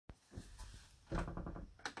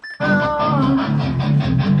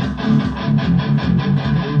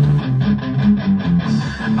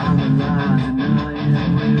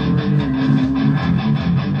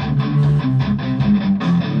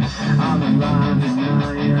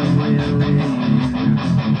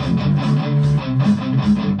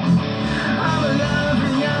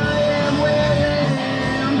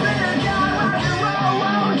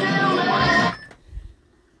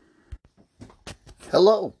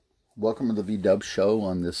Hello, welcome to the V-Dub Show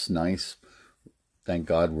on this nice, thank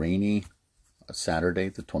God, rainy Saturday,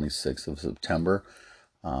 the 26th of September.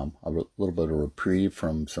 A little bit of reprieve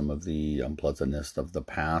from some of the unpleasantness of the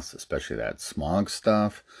past, especially that smog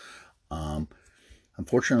stuff.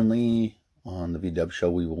 Unfortunately, on the V-Dub Show,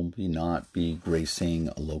 we will not be gracing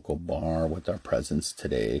a local bar with our presence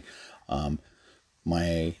today.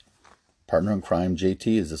 My partner in crime,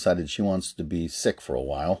 JT, has decided she wants to be sick for a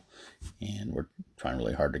while, and we're trying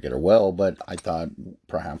really hard to get her well, but I thought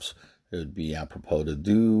perhaps it would be apropos to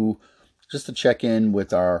do just to check in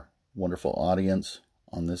with our wonderful audience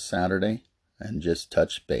on this Saturday and just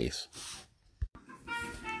touch base.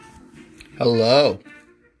 Hello,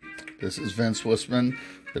 this is Vince Wissman,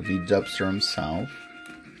 the V-Dubster himself.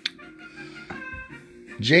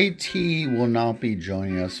 JT will not be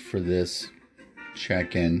joining us for this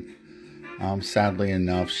check-in. Sadly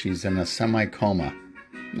enough, she's in a semi-coma.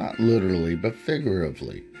 Not literally, but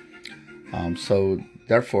figuratively. So,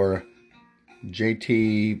 therefore,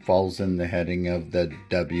 JT falls in the heading of the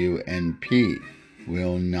WNP.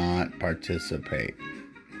 Will not participate.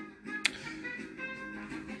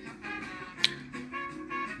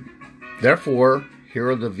 Therefore, here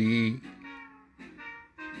are the V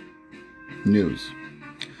news.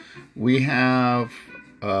 We have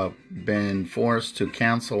been forced to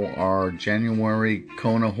cancel our January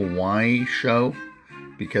Kona, Hawaii show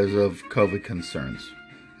because of COVID concerns.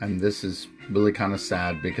 And this is really kind of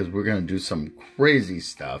sad because we're going to do some crazy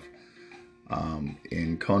stuff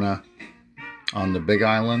in Kona on the Big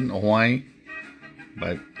Island, Hawaii,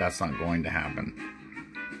 but that's not going to happen.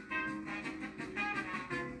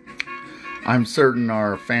 I'm certain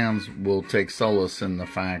our fans will take solace in the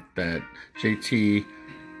fact that JT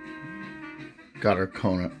got her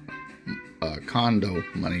Kona condo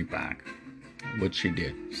money back, which she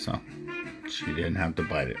did, so she didn't have to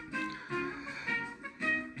bite it.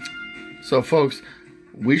 So folks,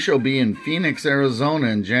 we shall be in Phoenix, Arizona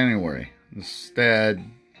in January instead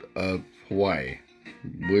of Hawaii.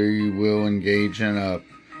 We will engage in a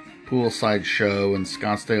poolside show in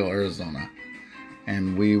Scottsdale, Arizona,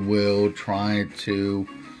 and we will try to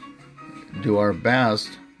do our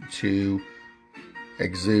best to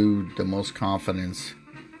exude the most confidence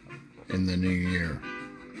in the new year.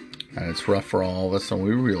 And it's rough for all of us, and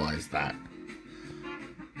we realize that.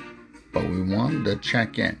 But we wanted to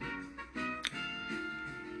check in.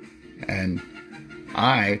 And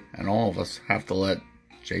I and all of us have to let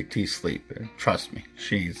JT sleep. Trust me,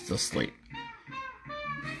 she needs to sleep.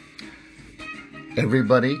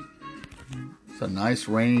 Everybody, it's a nice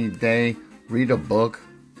rainy day. Read a book,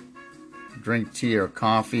 drink tea or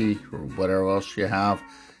coffee or whatever else you have.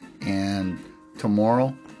 And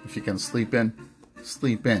tomorrow, if you can sleep in,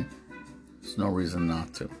 sleep in. There's no reason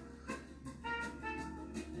not to.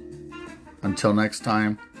 Until next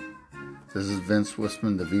time, this is Vince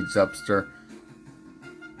Wissman, the V-Dubster.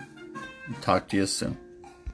 Talk to you soon.